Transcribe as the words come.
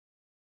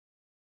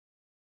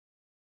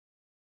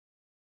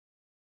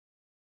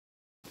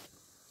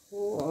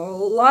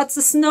Whoa, lots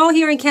of snow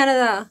here in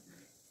Canada.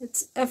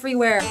 It's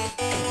everywhere.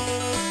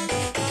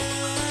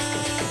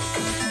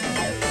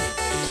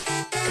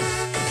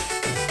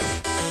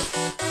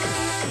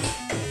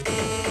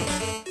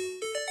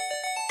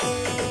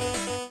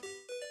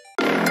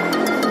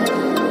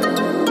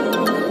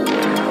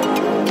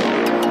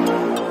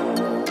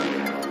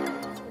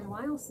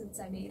 Since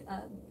I made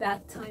a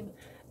bath time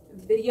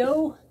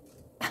video.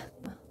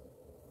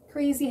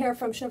 Crazy hair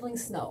from shoveling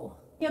snow.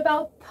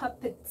 About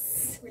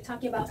puppets. We're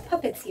talking about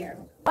puppets here.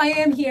 I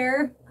am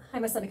here. Hi,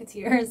 my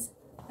Sonicateers.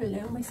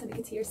 Hello, my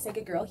Sonicateers.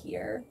 Sega girl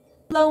here.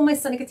 Hello, my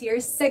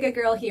Sonicateers. Sega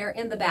girl here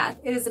in the bath.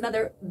 It is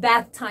another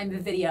bath time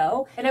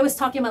video. And I was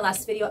talking in my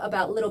last video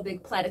about Little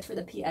Big Planet for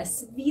the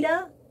PS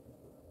Vita.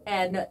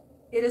 And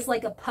it is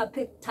like a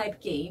puppet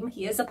type game.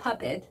 He is a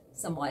puppet,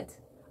 somewhat.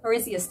 Or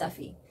is he a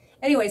stuffy?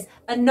 Anyways,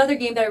 another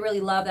game that I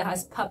really love that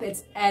has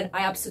puppets, and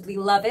I absolutely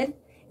love it,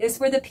 is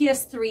for the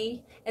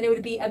PS3, and it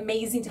would be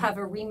amazing to have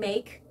a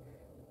remake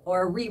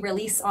or a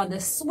re-release on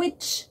the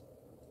Switch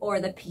or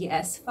the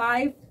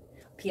PS5,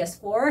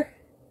 PS4,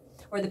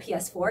 or the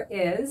PS4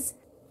 is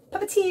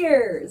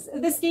Puppeteers.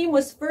 This game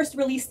was first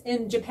released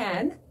in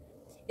Japan.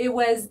 It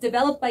was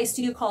developed by a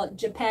studio called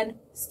Japan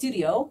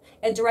Studio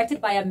and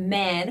directed by a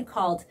man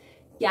called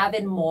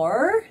Gavin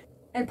Moore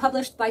and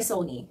published by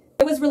Sony.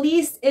 It was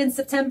released in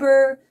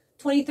September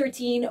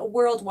 2013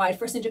 worldwide,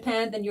 first in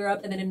Japan, then Europe,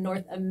 and then in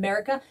North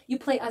America. You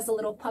play as a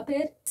little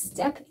puppet.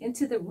 Step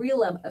into the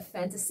realm of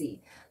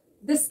fantasy.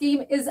 This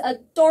game is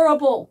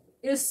adorable.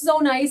 It is so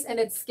nice, and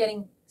it's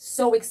getting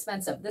so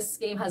expensive. This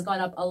game has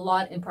gone up a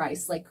lot in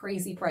price, like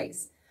crazy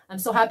price. I'm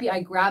so happy I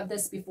grabbed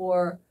this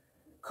before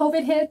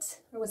COVID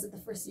hit, or was it the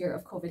first year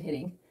of COVID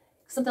hitting?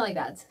 Something like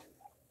that.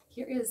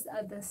 Here is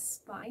the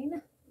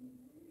spine.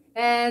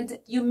 And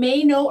you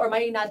may know or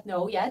might not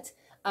know yet,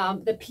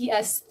 the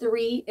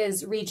PS3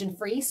 is region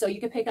free, so you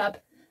can pick up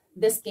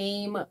this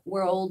game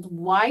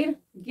worldwide.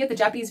 You get the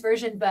Japanese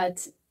version,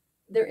 but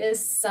there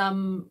is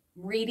some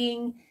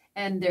reading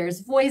and there's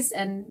voice,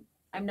 and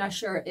I'm not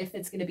sure if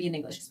it's going to be in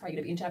English. It's probably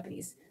going to be in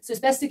Japanese. So it's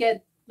best to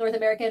get North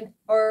American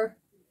or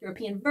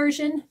European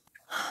version.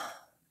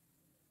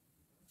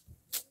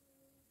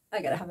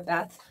 I gotta have a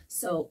bath,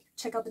 so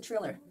check out the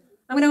trailer.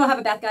 I'm gonna go have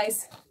a bath,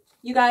 guys.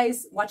 You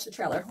guys watch the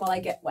trailer while I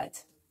get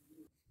wet.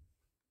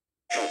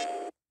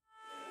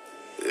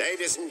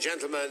 Ladies and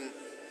gentlemen,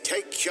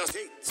 take your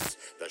seats.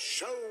 The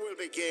show will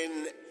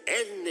begin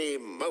any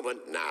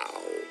moment now.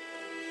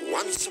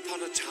 Once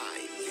upon a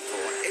time,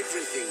 before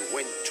everything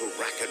went to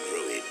rack and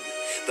ruin,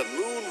 the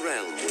moon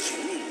realm was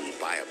ruled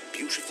by a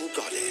beautiful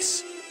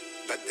goddess.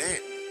 But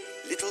then,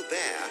 Little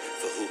Bear,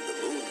 for whom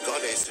the moon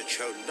goddess had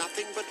shown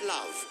nothing but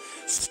love,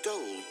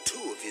 stole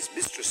two of his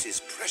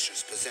mistress's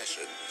precious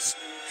possessions,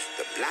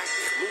 the black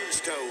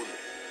moonstone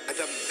and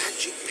a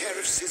magic pair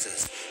of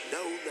scissors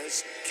known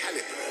as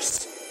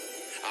calipers.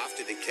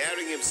 After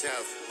declaring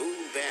himself Moon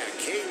Bear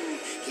King,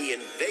 he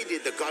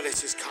invaded the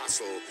goddess's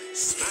castle,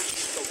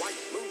 smashed the white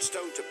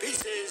moonstone to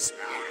pieces.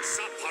 Once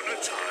upon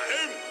a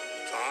time,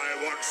 try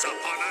once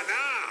upon a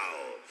now.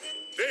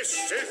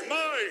 This is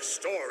my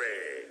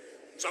story.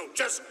 So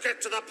just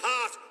get to the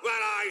part where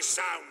I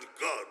sound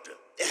good.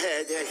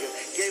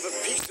 Gave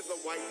a piece of the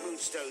white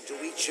moonstone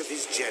to each of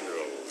his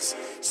generals,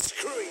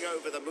 screwing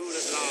over the moon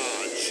at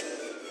large.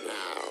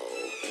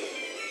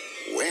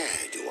 Now,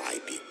 where do I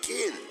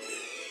begin?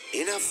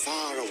 In a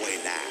faraway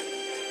land,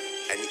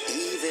 an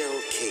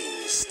evil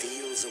king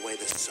steals away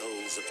the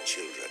souls of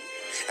children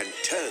and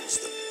turns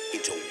them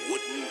into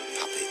wooden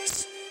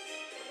puppets.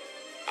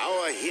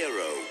 Our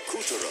hero,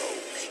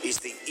 Kuturo, is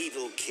the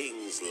evil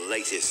king's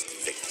latest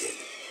victim.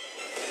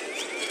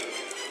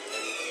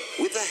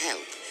 With the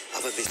help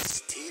of a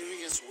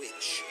mysterious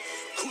witch,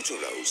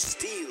 Kuturo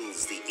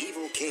steals the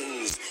evil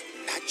king's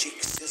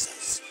magic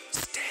scissors.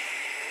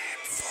 Step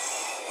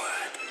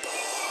forward,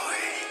 boy,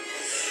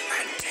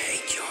 and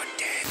take your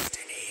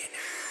destiny now.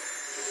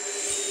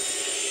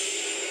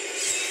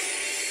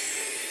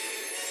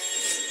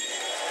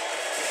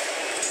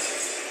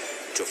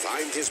 To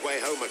find his way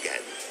home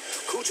again,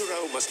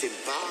 Kuturo must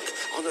embark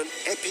on an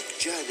epic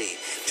journey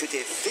to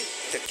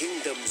defeat the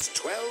kingdom's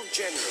 12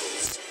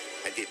 generals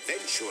and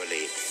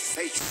eventually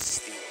face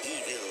the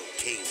evil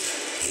king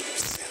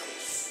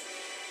himself.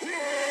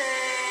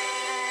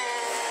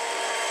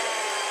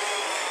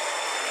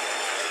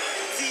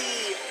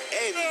 The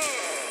end.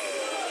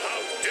 How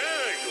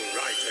dare you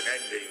write an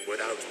ending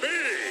without me?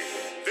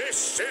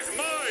 This is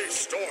my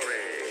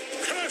story.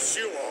 Curse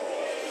you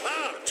all.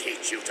 I'll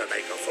teach you to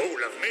make a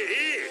fool of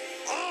me.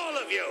 All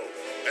of you.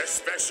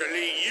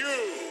 Especially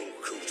you,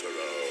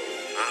 Kuturo.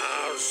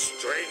 I'll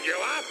string you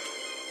up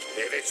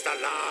if it's the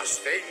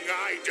last thing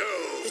I do.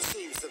 It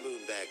seems the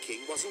Moon Bear King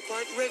wasn't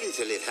quite ready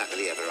to live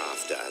happily ever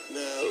after.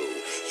 No,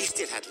 he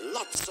still had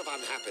lots of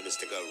unhappiness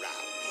to go round.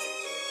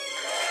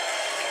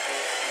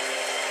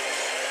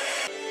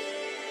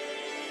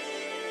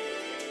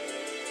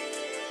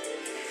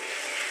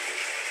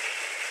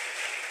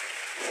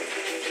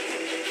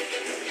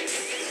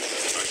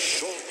 A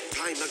short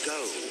time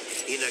ago,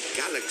 in a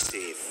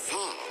galaxy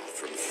far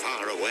from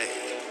far away,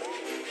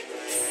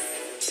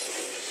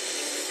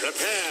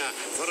 Prepare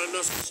for an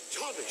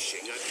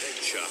astonishing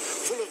adventure,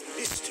 full of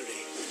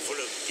mystery, full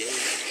of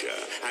danger,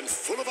 and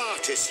full of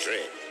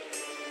artistry.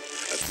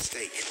 At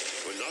stake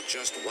were not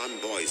just one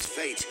boy's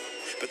fate,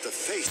 but the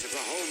fate of the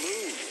whole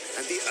moon,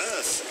 and the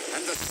earth,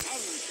 and the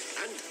sun,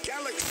 and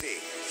galaxy.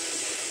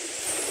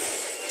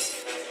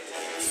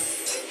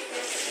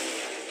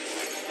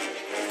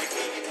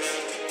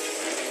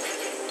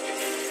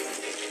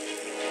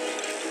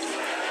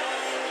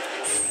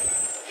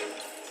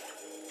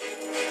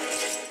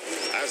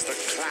 As the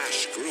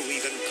clash grew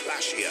even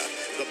clashier,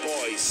 the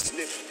boy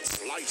snipped,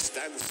 sliced,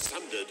 and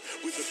sundered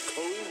with the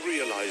cold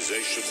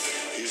realization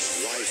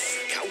his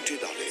life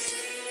counted on it.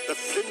 The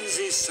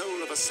flimsy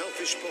soul of a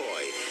selfish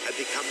boy had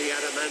become the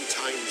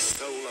adamantine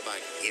soul of a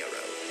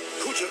hero.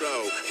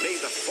 Kutaro, may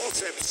the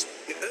forceps,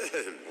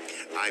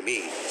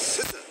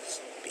 scissors,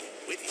 be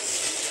with you.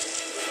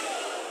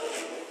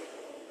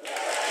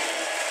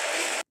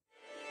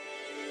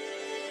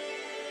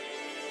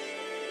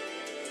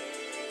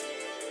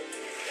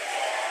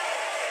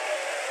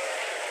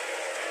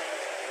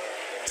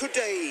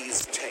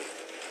 Today's tale,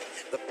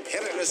 the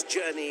perilous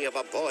journey of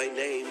a boy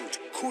named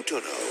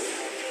Kutaro,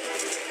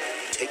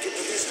 taken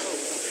from his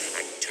home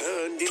and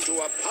turned into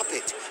a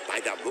puppet by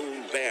the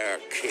Moon Bear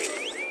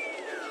King.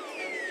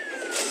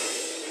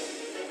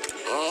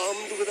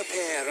 Armed with a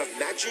pair of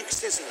magic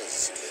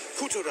scissors,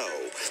 Kutaro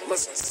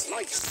must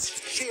slice,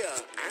 shear,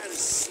 and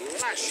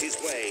slash his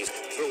way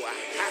through a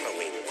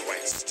harrowing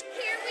quest.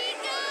 Here we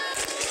go!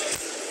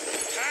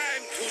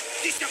 Time to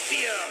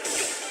disappear,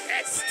 you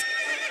pest!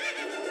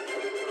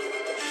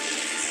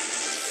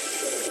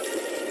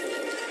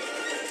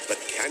 But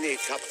can he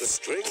cut the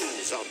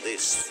strings on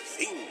this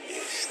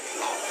fiendish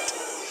plot?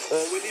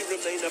 Or will he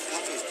remain a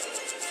puppet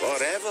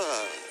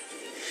forever?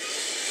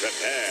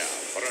 Prepare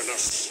for an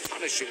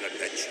astonishing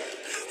adventure,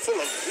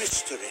 full of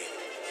mystery,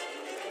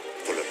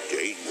 full of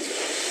danger,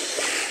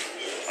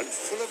 and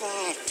full of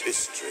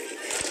artistry,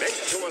 meant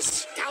to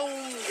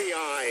astound the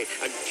eye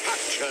and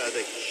capture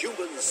the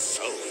human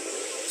soul.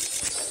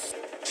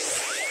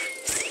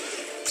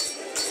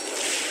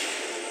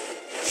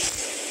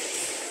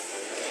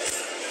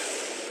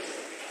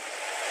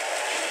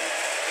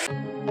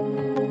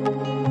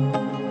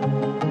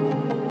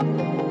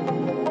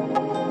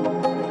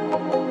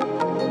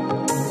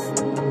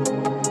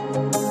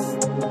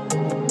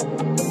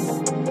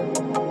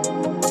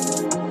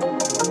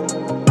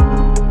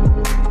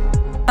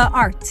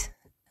 Art.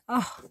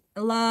 Oh,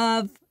 I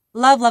love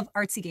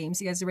artsy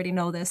games. You guys already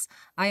know this.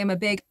 I am a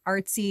big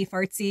artsy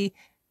fartsy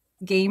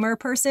gamer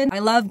person. I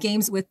love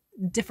games with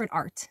different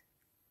art.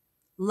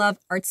 Love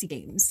artsy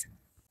games.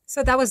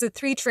 So that was the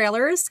 3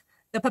 trailers: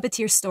 the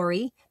Puppeteer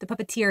story, the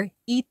Puppeteer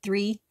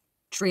E3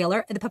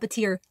 trailer, and the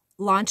Puppeteer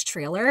launch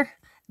trailer.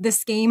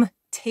 This game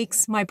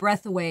takes my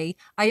breath away.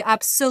 I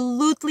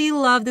absolutely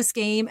love this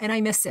game and I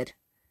miss it.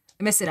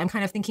 I'm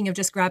kind of thinking of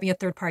just grabbing a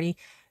third-party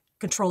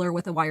controller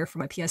with a wire for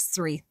my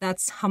PS3.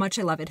 That's how much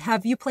I love it.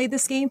 Have you played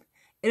this game?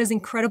 It is an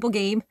incredible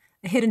game,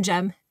 a hidden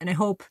gem, and I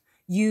hope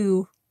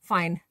you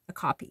find a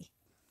copy.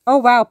 Oh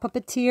wow,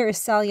 Puppeteer is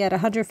selling at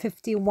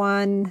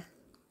 $151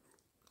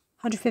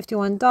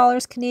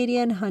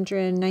 Canadian,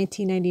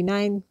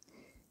 $119.99.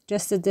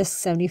 Just a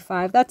disc,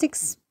 $75. That's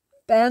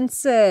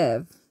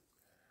expensive.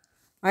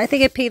 I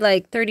think I paid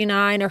like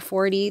 $39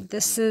 or $40.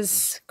 This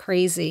is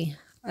crazy.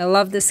 I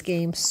love this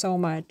game so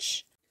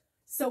much.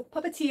 So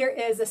Puppeteer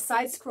is a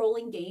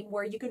side-scrolling game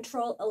where you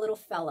control a little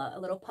fella, a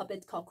little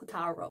puppet called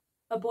Kutaro,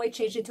 a boy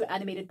changed into an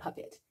animated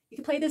puppet. You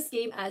can play this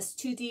game as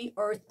 2D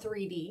or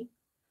 3D.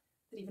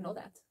 Didn't even know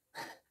that.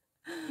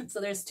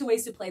 So there's 2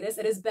 ways to play this.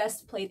 It is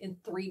best played in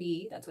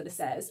 3D. That's what it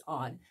says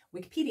on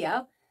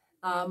Wikipedia.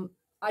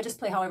 I just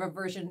play however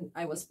version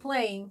I was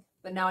playing,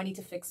 but now I need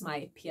to fix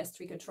my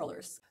PS3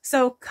 controllers.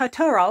 So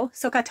Kutaro,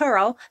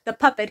 the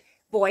puppet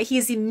boy, he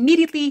is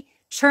immediately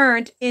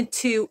turned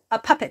into a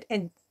puppet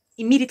and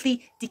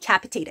immediately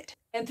decapitated.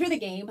 And through the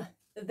game,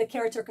 the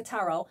character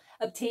Kutaro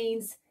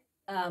obtains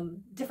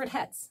different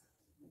heads.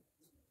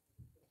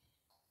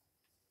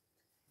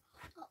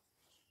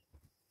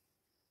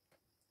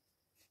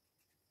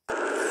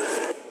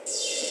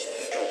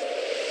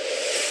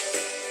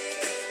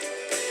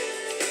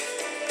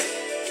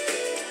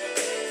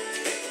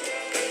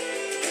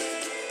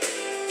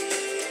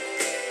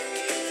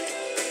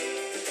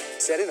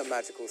 Set in a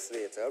magical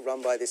theatre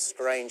run by this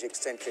strange,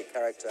 eccentric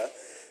character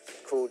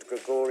called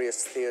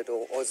Gregorius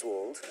Theodore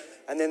Oswald.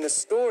 And then the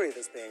story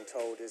that's being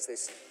told is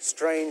this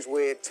strange,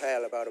 weird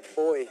tale about a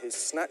boy who's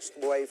snatched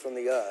away from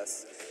the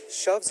earth,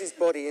 shoves his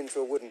body into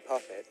a wooden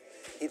puppet.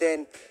 He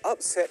then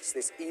upsets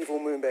this evil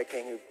Moonbear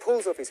King who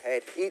pulls off his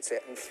head, eats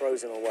it, and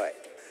throws him away.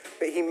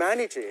 But he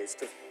manages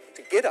to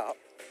get up,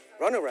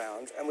 run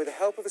around, and with the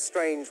help of a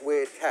strange,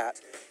 weird cat,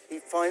 he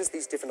finds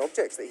these different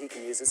objects that he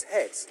can use as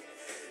heads.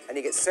 And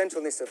he gets sent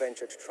on this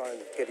adventure to try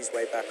and get his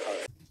way back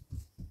home.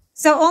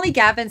 So only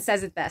Gavin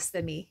says it best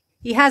than me.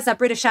 He has a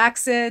British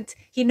accent.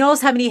 He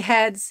knows how many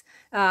heads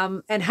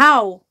and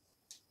how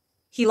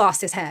he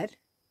lost his head.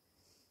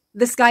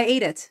 This guy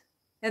ate it.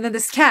 And then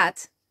this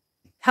cat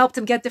helped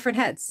him get different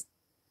heads.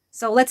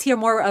 So let's hear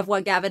more of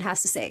what Gavin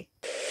has to say.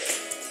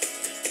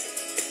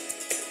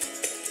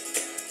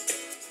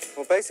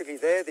 Well, basically,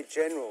 they're the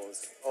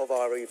generals of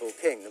our evil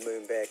king, the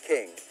Moon Bear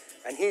King.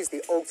 And he's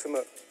the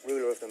ultimate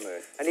ruler of the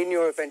moon. And in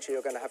your adventure,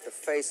 you're going to have to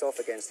face off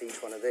against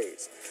each one of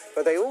these.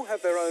 But they all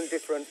have their own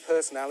different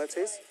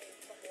personalities.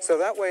 So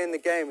that way in the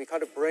game, we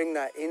kind of bring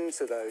that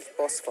into those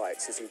boss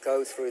fights as you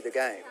go through the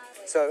game.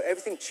 So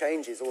everything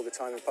changes all the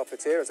time in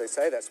Puppeteer. As I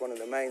say, that's one of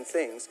the main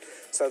things.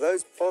 So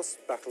those boss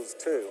battles,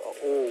 too, are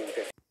all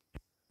different.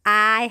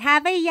 I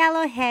have a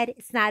yellow head.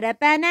 It's not a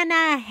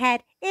banana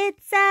head.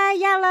 It's a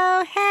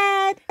yellow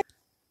head.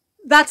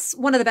 That's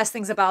one of the best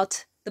things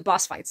about the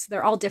boss fights.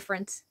 They're all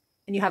different,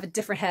 and you have a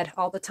different head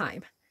all the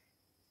time.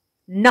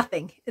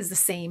 Nothing is the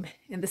same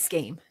in this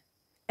game.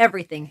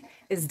 Everything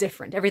is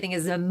different. Everything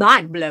is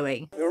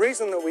mind-blowing. The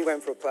reason that we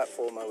went for a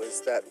platformer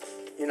was that,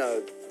 you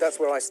know, that's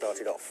where I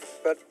started off.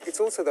 But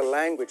it's also the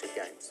language of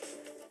games.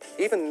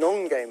 Even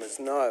non-gamers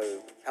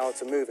know how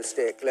to move a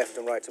stick left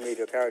and right to move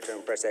your character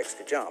and press X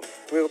to jump.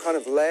 We were kind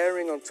of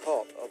layering on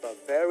top of a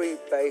very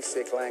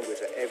basic language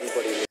that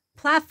everybody...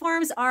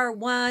 Platforms are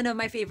one of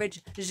my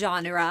favorite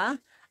genre,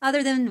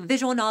 other than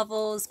visual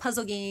novels,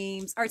 puzzle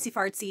games,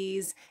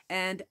 artsy-fartsies,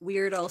 and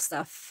weirdo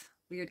stuff,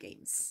 weird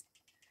games.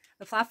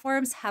 The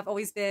platforms have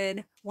always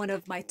been one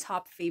of my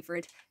top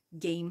favorite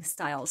game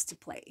styles to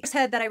play. The first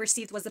head that I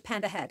received was a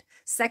panda head.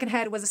 Second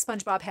head was a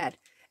SpongeBob head.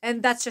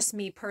 And that's just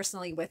me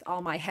personally with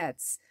all my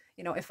heads,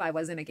 you know, if I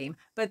was in a game.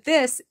 But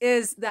this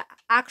is the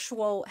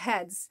actual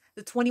heads,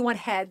 the 21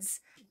 heads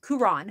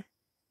Kuron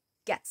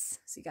gets.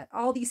 So you got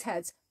all these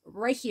heads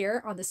right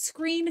here on the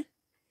screen.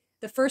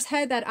 The first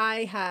head that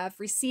I have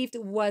received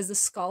was the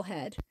skull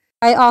head.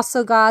 I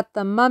also got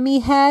the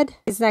mummy head.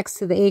 It's next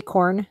to the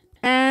acorn.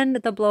 And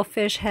the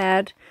blowfish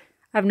head.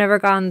 I've never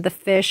gotten the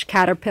fish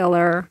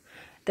caterpillar.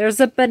 There's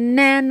a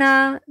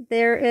banana.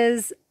 There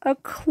is a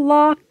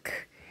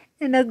clock.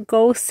 And a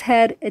ghost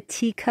head, a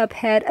teacup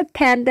head, a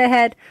panda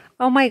head.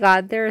 Oh my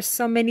god, there are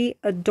so many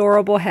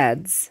adorable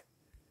heads.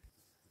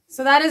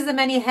 So that is the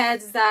many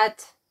heads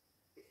that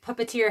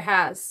Puppeteer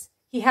has.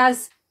 He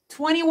has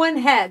 21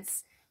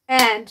 heads,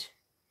 and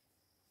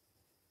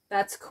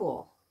that's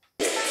cool.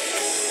 I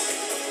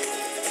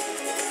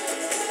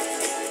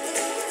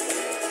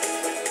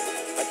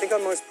think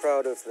I'm most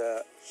proud of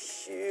the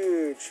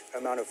huge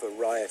amount of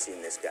variety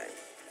in this game.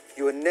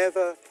 You will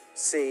never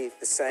see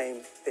the same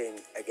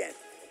thing again.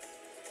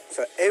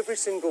 So every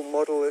single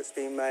model that's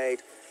been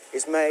made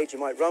is made. You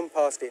might run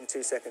past it in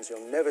 2 seconds.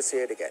 You'll never see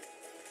it again.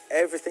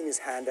 Everything is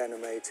hand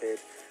animated.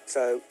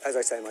 So, as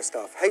I say, my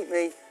staff hate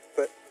me,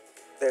 but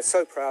they're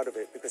so proud of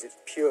it because it's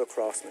pure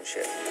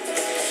craftsmanship.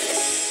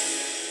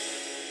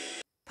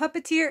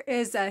 Puppeteer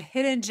is a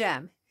hidden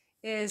gem.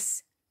 It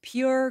is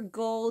pure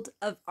gold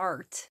of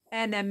art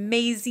and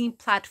amazing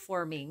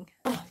platforming.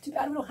 Oh, too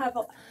bad I don't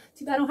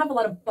have a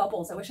lot of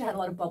bubbles. I wish I had a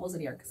lot of bubbles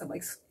in here because I'm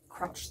like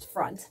crouched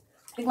front.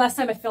 I think last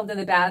time I filmed in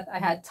the bath, I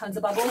had tons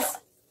of bubbles.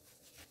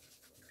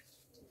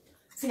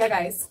 So yeah,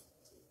 guys,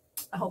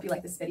 I hope you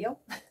like this video.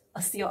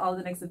 I'll see you all in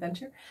the next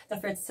adventure. Don't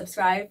forget to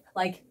subscribe,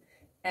 like,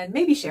 and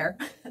maybe share,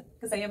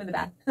 because I am in the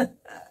bath.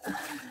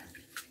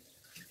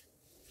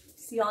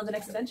 See you all in the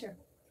next adventure.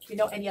 If you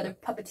know any other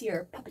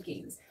Puppeteer puppet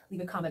games, leave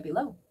a comment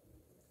below.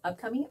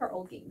 Upcoming or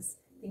old games.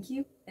 Thank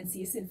you, and see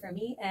you soon from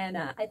me. And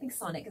I think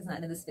Sonic is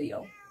not in this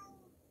video.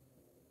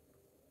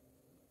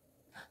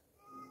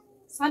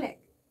 Sonic.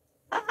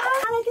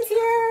 Sonic is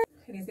here!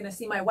 And he's gonna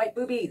see my white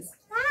boobies.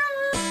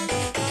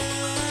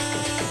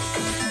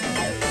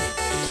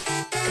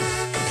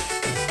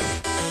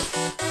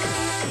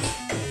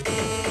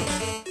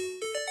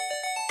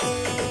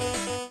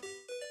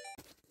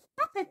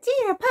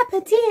 Puppeteer,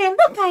 puppeteer,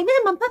 look, I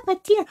am a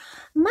puppeteer.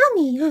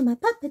 Mommy, I'm a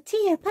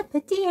puppeteer,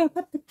 puppeteer,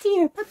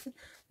 puppeteer, puppeteer.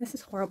 This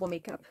is horrible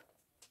makeup.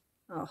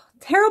 Oh,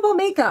 terrible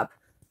makeup!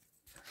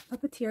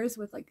 Puppeteers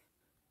with like,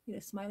 you know,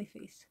 smiley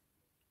face.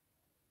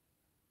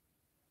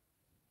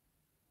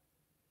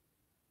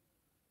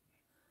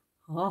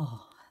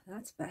 Oh,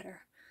 that's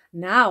better.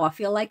 Now I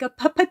feel like a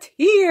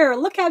puppeteer.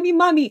 Look at me,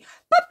 mommy.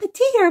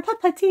 Puppeteer,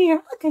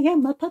 puppeteer. Look, I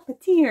am a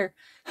puppeteer.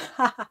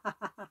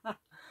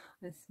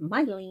 I'm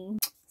smiling.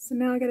 So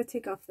now I gotta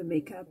take off the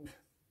makeup.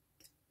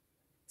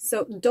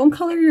 So don't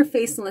color your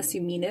face unless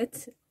you mean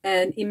it.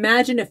 And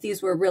imagine if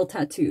these were real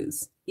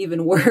tattoos.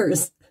 Even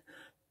worse.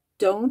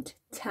 Don't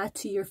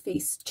tattoo your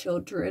face,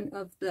 children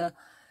of the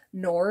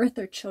North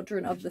or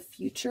children of the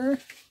future.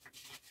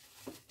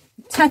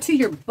 Tattoo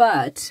your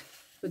butt,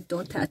 but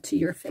don't tattoo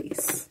your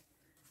face.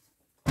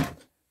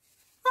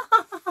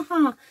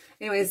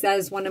 Anyways, that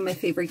is one of my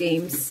favorite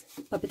games,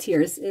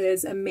 Puppeteers. It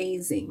is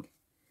amazing.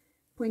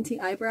 Pointy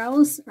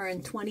eyebrows are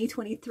in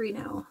 2023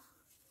 now.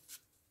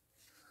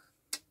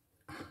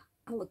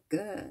 I look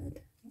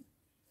good.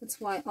 That's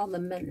why all the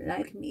men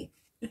like me.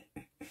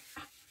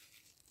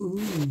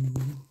 Ooh.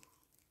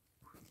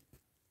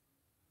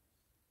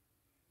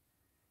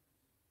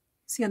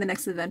 See you on the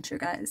next adventure,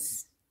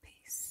 guys.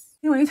 Peace.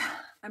 Anyways,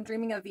 I'm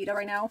dreaming of Vita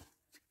right now.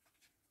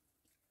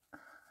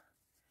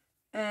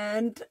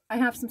 And I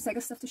have some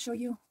Sega stuff to show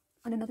you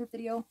on another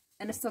video.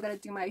 and I still gotta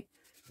do my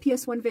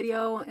PS1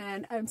 video,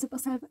 and I'm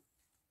supposed to have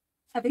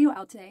a video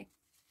out today.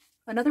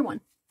 Another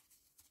one.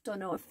 Don't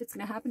know if it's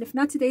gonna happen. If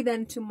not today,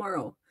 then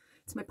tomorrow.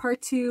 It's my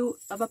part 2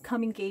 of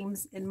upcoming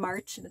games in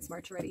March, and it's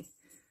March already.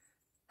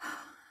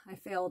 I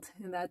failed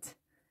in that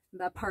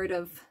part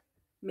of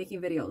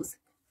making videos.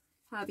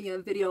 Having a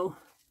video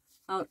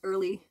out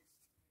early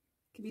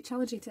can be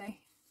challenging today.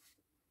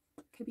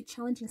 Can be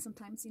challenging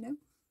sometimes, you know?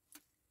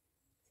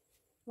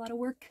 A lot of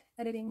work,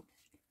 editing.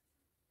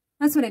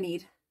 That's what I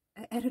need.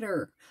 An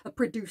editor, a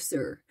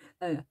producer.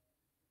 I'm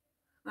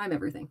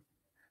everything.